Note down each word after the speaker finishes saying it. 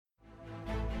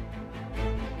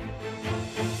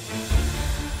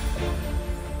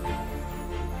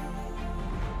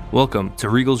Welcome to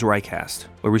RIEGL's RiCAST,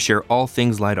 where we share all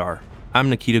things LiDAR. I'm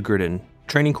Nikita Gurdon,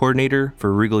 training coordinator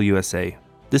for RIEGL USA.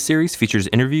 This series features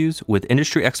interviews with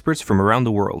industry experts from around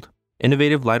the world,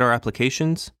 innovative LiDAR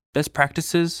applications, best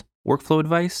practices, workflow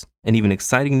advice, and even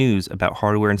exciting news about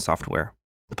hardware and software.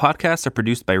 The podcasts are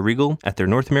produced by RIEGL at their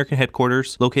North American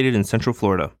headquarters located in Central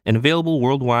Florida and available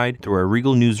worldwide through our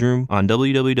RIEGL newsroom on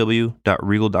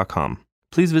www.riegl.com.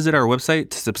 Please visit our website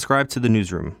to subscribe to the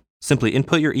newsroom. Simply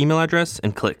input your email address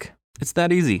and click. It's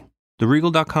that easy. The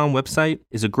riegl.com website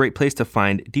is a great place to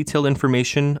find detailed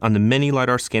information on the many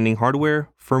LiDAR scanning hardware,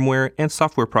 firmware, and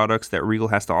software products that RIEGL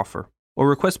has to offer. Or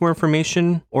request more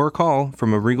information or a call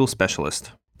from a RIEGL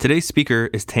specialist. Today's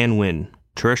speaker is Nguyen,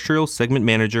 Terrestrial Segment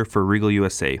Manager for RIEGL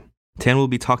USA. Tan will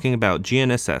be talking about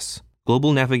GNSS,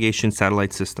 Global Navigation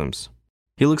Satellite Systems.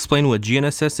 He'll explain what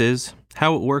GNSS is,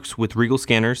 how it works with RIEGL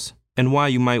scanners, and why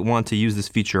you might want to use this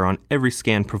feature on every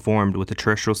scan performed with a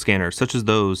terrestrial scanner, such as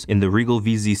those in the RIEGL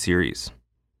VZ series.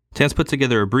 Tan's put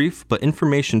together a brief but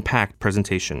information-packed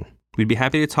presentation. We'd be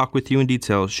happy to talk with you in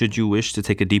detail should you wish to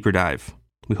take a deeper dive.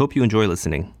 We hope you enjoy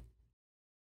listening.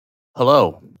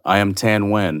 Hello, I am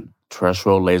Nguyen,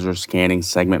 Terrestrial Laser Scanning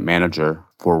Segment Manager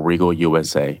for RIEGL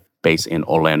USA, based in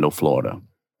Orlando, Florida.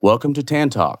 Welcome to Tan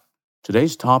Talk.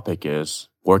 Today's topic is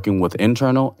working with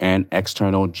internal and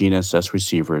external GNSS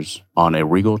receivers on a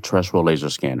RIEGL terrestrial laser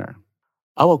scanner.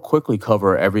 I will quickly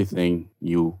cover everything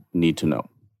you need to know.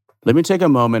 Let me take a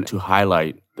moment to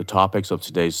highlight the topics of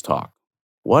today's talk.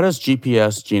 What is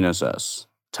GPS GNSS?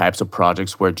 Types of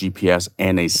projects where GPS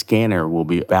and a scanner will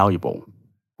be valuable.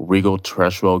 RIEGL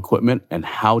terrestrial equipment and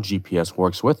how GPS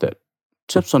works with it.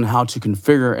 Tips on how to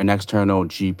configure an external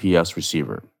GPS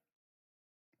receiver.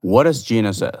 What is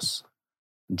GNSS?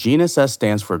 GNSS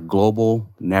stands for Global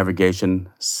Navigation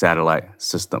Satellite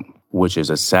System, which is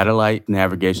a satellite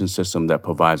navigation system that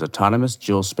provides autonomous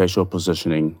geospatial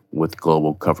positioning with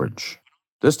global coverage.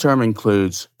 This term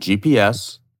includes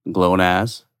GPS,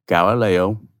 GLONASS,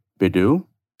 Galileo, BeiDou,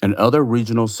 and other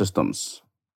regional systems.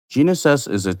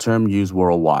 GNSS is a term used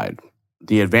worldwide.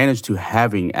 The advantage to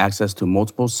having access to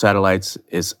multiple satellites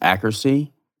is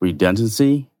accuracy,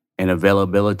 redundancy, and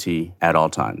availability at all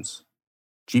times.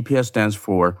 GPS stands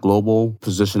for Global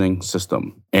Positioning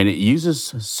System, and it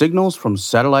uses signals from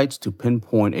satellites to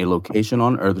pinpoint a location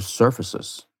on Earth's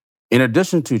surfaces. In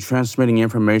addition to transmitting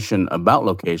information about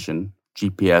location,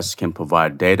 GPS can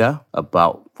provide data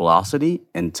about velocity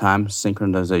and time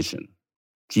synchronization.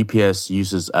 GPS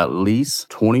uses at least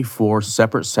 24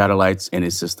 separate satellites in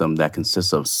a system that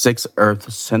consists of 6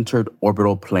 Earth-centered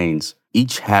orbital planes,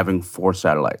 each having 4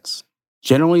 satellites.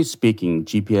 Generally speaking,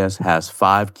 GPS has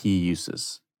 5 key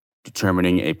uses: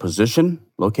 determining a position,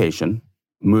 location,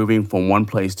 moving from one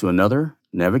place to another,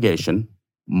 navigation,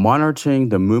 monitoring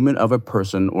the movement of a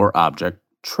person or object,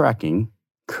 tracking,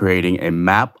 creating a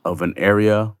map of an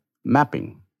area,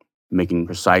 mapping, making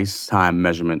precise time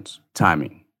measurements,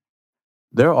 timing.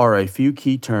 There are a few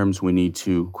key terms we need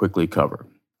to quickly cover.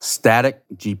 Static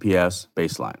GPS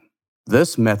baseline.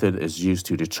 This method is used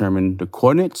to determine the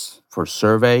coordinates for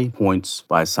survey points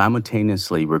by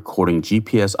simultaneously recording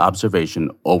GPS observation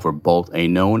over both a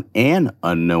known and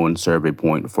unknown survey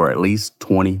point for at least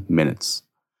 20 minutes.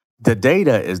 The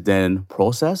data is then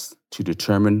processed to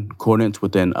determine coordinates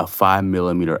within a 5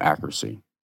 mm accuracy.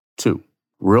 2.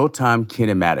 Real-time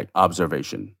kinematic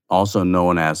observation, also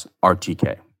known as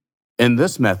RTK. In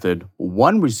this method,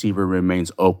 one receiver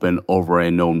remains open over a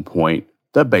known point,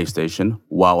 the base station,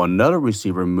 while another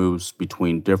receiver moves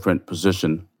between different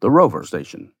positions, the rover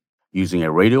station. Using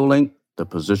a radio link, the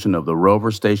position of the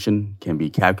rover station can be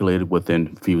calculated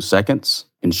within a few seconds,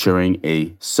 ensuring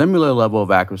a similar level of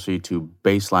accuracy to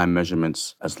baseline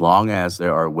measurements as long as they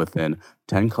are within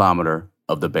 10 km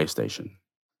of the base station.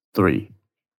 3.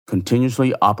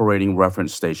 Continuously operating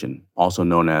reference station, also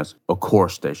known as a core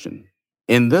station.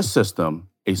 In this system,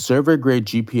 a survey-grade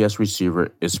GPS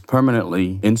receiver is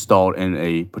permanently installed in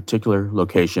a particular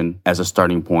location as a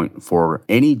starting point for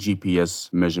any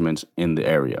GPS measurements in the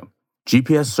area.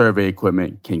 GPS survey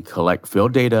equipment can collect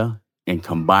field data and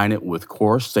combine it with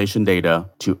core station data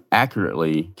to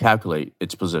accurately calculate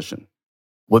its position.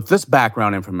 With this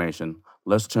background information,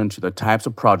 let's turn to the types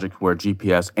of projects where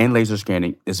GPS and laser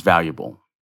scanning is valuable.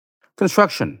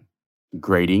 Construction,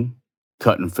 grading,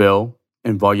 cut and fill,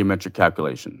 and volumetric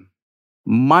calculation.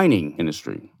 Mining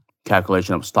industry,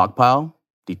 calculation of stockpile,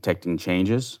 detecting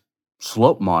changes,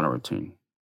 slope monitoring.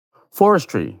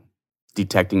 Forestry,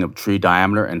 detecting of tree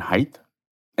diameter and height,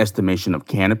 estimation of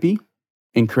canopy,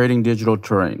 and creating digital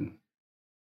terrain.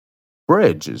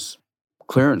 Bridges,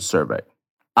 clearance survey,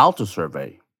 alto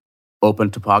survey,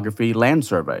 open topography land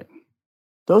survey.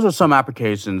 Those are some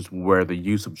applications where the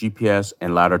use of GPS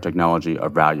and LiDAR technology are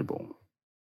valuable.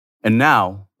 And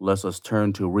now, let's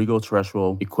turn to RIEGL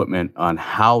Terrestrial equipment on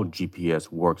how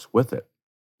GPS works with it.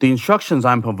 The instructions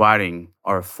I'm providing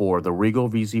are for the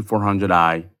RIEGL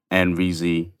VZ400i and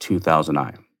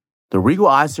VZ2000i. The RIEGL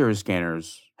I-Series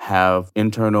scanners have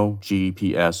internal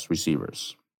GPS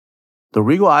receivers. The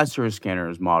RIEGL I-Series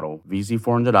scanners model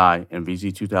VZ400i and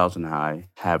VZ2000i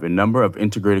have a number of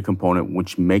integrated components,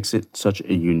 which makes it such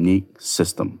a unique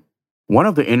system. One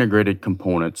of the integrated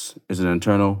components is an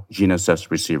internal GNSS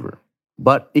receiver,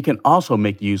 but it can also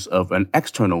make use of an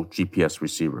external GPS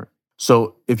receiver.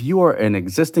 So if you are an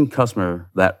existing customer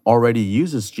that already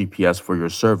uses GPS for your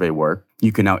survey work,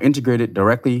 you can now integrate it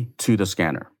directly to the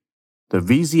scanner. The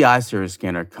VZ Series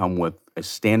scanner comes with a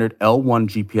standard L1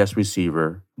 GPS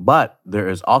receiver, but there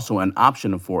is also an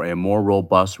option for a more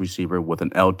robust receiver with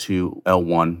an L2,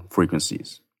 L1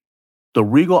 frequencies. The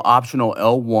RIEGL optional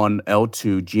L1,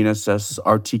 L2 GNSS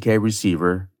RTK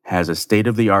receiver has a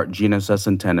state-of-the-art GNSS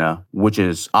antenna, which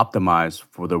is optimized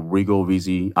for the RIEGL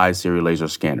VZ I-Series laser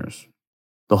scanners.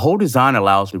 The whole design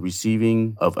allows the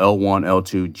receiving of L1,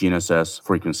 L2 GNSS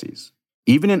frequencies.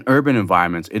 Even in urban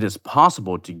environments, it is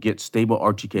possible to get stable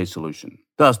RTK solution.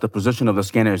 Thus, the position of the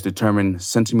scanner is determined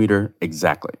centimeter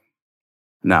exactly.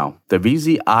 Now, the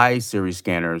VZ I-Series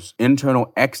scanners,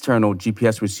 internal-external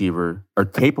GPS receiver, are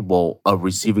capable of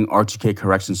receiving RTK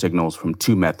correction signals from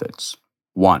two methods.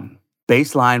 1.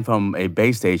 Baseline from a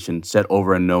base station set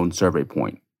over a known survey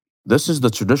point. This is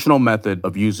the traditional method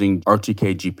of using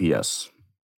RTK GPS.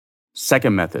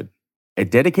 Second method, a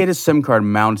dedicated SIM card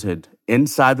mounted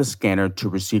inside the scanner to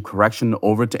receive correction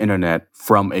over the internet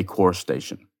from a core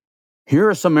station. Here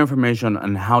are some information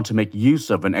on how to make use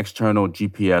of an external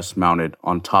GPS mounted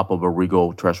on top of a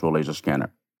RIEGL terrestrial laser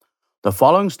scanner. The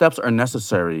following steps are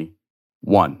necessary.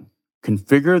 1.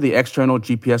 Configure the external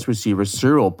GPS receiver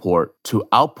serial port to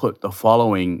output the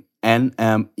following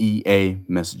NMEA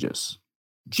messages: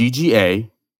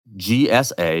 GGA,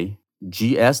 GSA,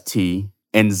 GST,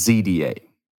 and ZDA.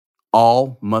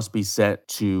 All must be set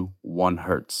to 1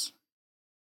 Hz.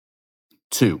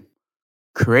 2.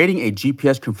 Creating a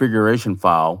GPS configuration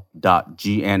file,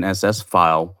 .GNSS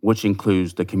file, which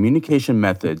includes the communication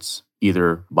methods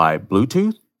either by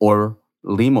Bluetooth or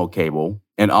LiMo cable,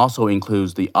 and also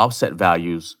includes the offset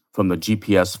values from the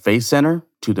GPS face center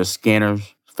to the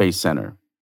scanner's face center.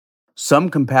 Some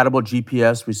compatible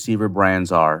GPS receiver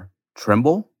brands are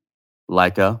Trimble,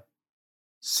 Leica,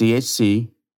 CHC,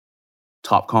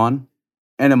 Topcon,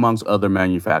 and amongst other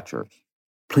manufacturers.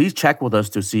 Please check with us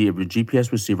to see if your GPS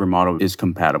receiver model is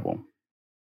compatible.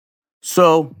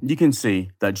 So you can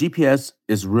see that GPS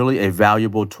is really a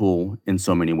valuable tool in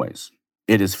so many ways.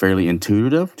 It is fairly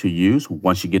intuitive to use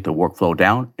once you get the workflow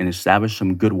down and establish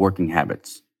some good working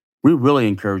habits. We really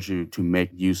encourage you to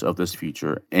make use of this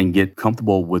feature and get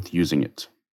comfortable with using it.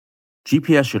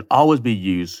 GPS should always be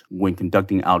used when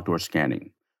conducting outdoor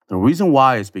scanning. The reason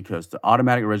why is because the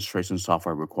automatic registration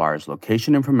software requires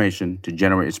location information to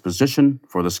generate its position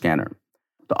for the scanner.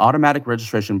 The automatic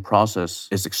registration process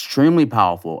is extremely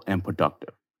powerful and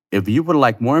productive. If you would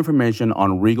like more information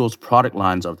on RIEGL's product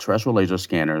lines of terrestrial laser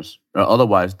scanners, or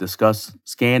otherwise discuss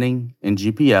scanning in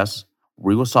GPS,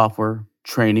 RIEGL software,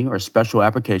 training, or special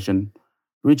application,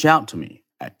 reach out to me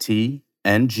at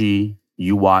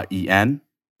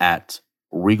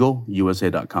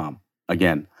tnguyen@regalusa.com.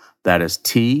 Again, that is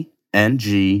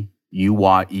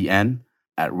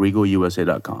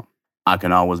tnguyen@regalusa.com. I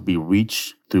can always be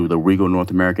reached through the RIEGL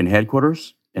North American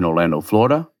headquarters in Orlando,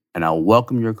 Florida, and I'll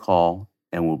welcome your call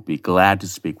and will be glad to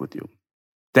speak with you.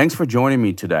 Thanks for joining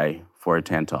me today for a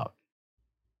TAN Talk.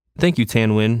 Thank you,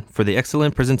 Nguyen, for the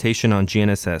excellent presentation on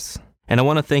GNSS. And I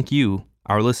want to thank you,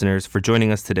 our listeners, for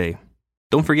joining us today.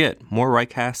 Don't forget, more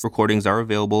RiCAST recordings are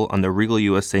available on the RIEGL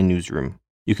USA newsroom.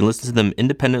 You can listen to them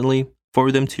independently,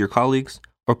 forward them to your colleagues,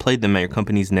 or play them at your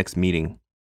company's next meeting.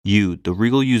 You, the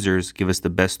RIEGL users, give us the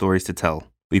best stories to tell.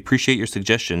 We appreciate your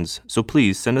suggestions, so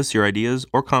please send us your ideas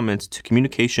or comments to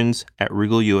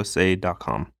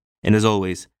communications@regalusa.com. And as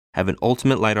always, have an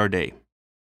ultimate LiDAR day.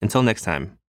 Until next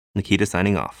time, Nikita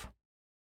signing off.